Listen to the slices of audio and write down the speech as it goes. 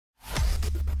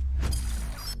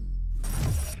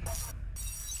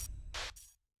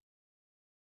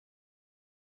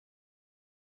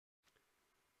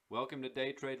Welcome to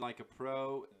Day Trade Like a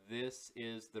Pro. This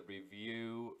is the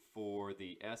review for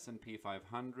the S&P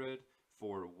 500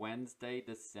 for Wednesday,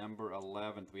 December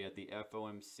 11th. We had the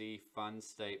FOMC fund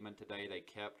statement today. They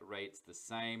kept rates the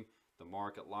same. The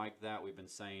market liked that. We've been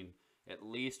saying at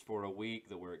least for a week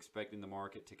that we're expecting the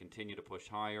market to continue to push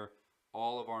higher.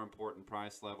 All of our important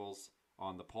price levels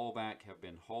on the pullback have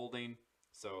been holding,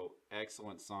 so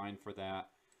excellent sign for that.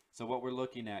 So what we're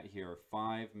looking at here,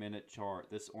 5-minute chart,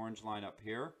 this orange line up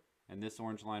here and this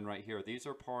orange line right here, these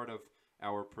are part of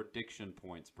our prediction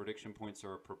points. Prediction points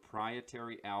are a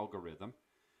proprietary algorithm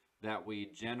that we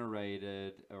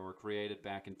generated or created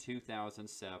back in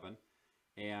 2007.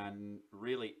 And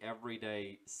really every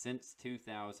day since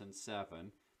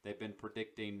 2007, they've been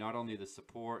predicting not only the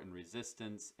support and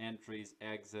resistance, entries,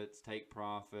 exits, take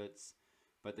profits,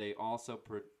 but they also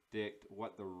predict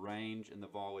what the range and the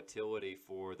volatility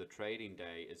for the trading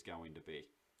day is going to be.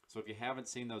 So if you haven't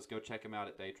seen those, go check them out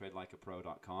at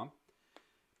daytradelikeapro.com.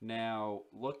 Now,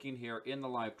 looking here in the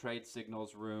live trade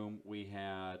signals room, we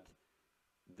had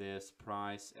this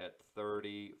price at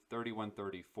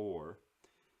 31.34.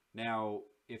 Now,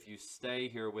 if you stay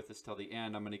here with us till the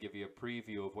end, I'm going to give you a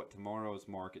preview of what tomorrow's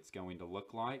market's going to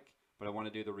look like. But I want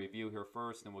to do the review here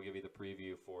first, and we'll give you the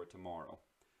preview for tomorrow.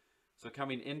 So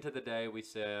coming into the day, we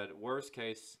said worst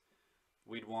case,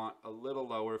 we'd want a little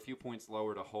lower, a few points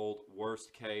lower to hold.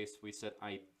 Worst case, we said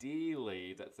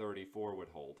ideally that 34 would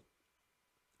hold.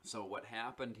 So what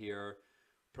happened here,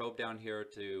 probe down here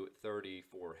to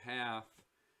 34.5.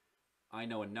 I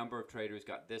know a number of traders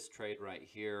got this trade right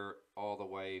here all the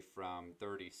way from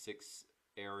 36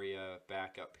 area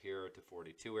back up here to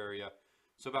 42 area.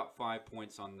 So about 5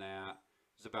 points on that.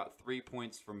 There's about 3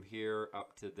 points from here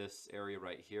up to this area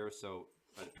right here. So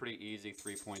a pretty easy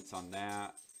 3 points on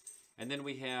that. And then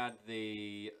we had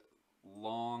the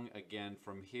long again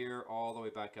from here all the way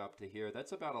back up to here.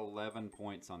 That's about 11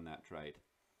 points on that trade.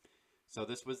 So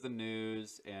this was the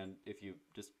news, and if you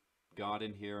just got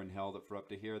in here and held it for up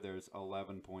to here, there's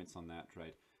 11 points on that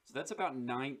trade. So that's about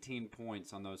 19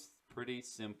 points on those pretty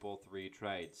simple 3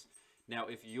 trades. Now,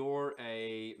 if you're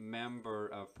a member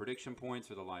of Prediction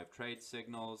Points or the live trade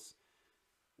signals,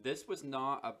 this was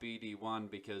not a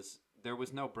BD1 because there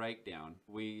was no breakdown.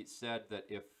 We said that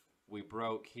if we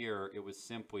broke here, it was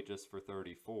simply just for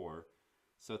 34.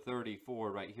 So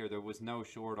 34 right here, there was no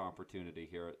short opportunity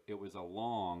here. It was a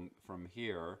long from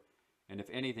here. And if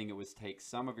anything, it was take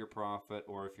some of your profit,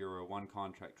 or if you're a one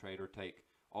contract trader, take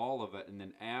all of it and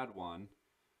then add one.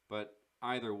 But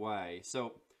either way,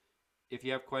 so if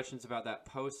you have questions about that,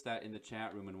 post that in the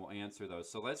chat room and we'll answer those.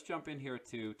 So let's jump in here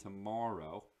to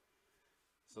tomorrow.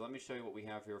 So let me show you what we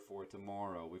have here for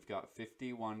tomorrow. We've got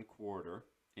 51 quarter,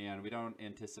 and we don't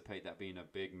anticipate that being a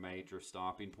big major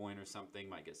stopping point or something.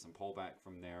 Might get some pullback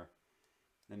from there.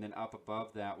 And then up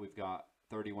above that, we've got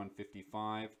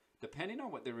 31.55. Depending on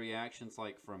what the reaction's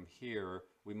like from here,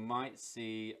 we might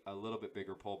see a little bit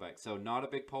bigger pullback. So not a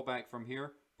big pullback from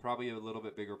here, probably a little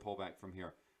bit bigger pullback from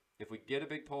here. If we get a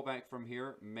big pullback from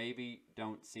here, maybe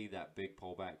don't see that big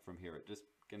pullback from here. It's just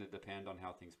going to depend on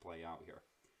how things play out here.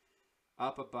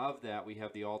 Up above that, we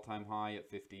have the all-time high at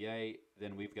 58.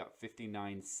 Then we've got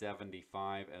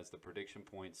 59.75 as the prediction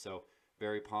point. So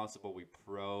very possible we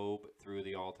probe through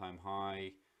the all-time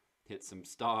high, hit some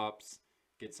stops,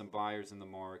 get some buyers in the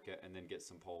market, and then get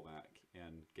some pullback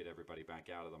and get everybody back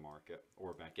out of the market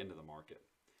or back into the market.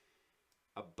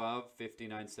 Above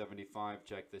 59.75,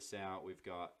 check this out, we've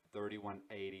got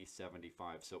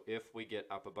 31.80.75. So if we get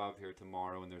up above here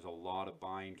tomorrow and there's a lot of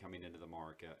buying coming into the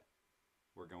market,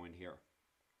 we're going here.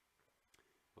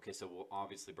 Okay, so we'll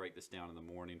obviously break this down in the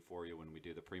morning for you when we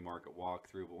do the pre-market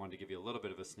walkthrough, but wanted to give you a little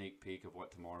bit of a sneak peek of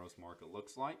what tomorrow's market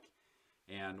looks like.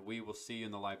 And we will see you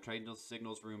in the live trade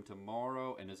signals room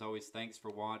tomorrow. And as always, thanks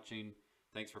for watching.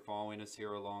 Thanks for following us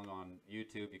here along on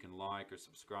YouTube. You can like or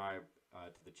subscribe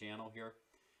to the channel here,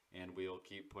 and we'll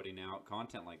keep putting out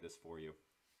content like this for you.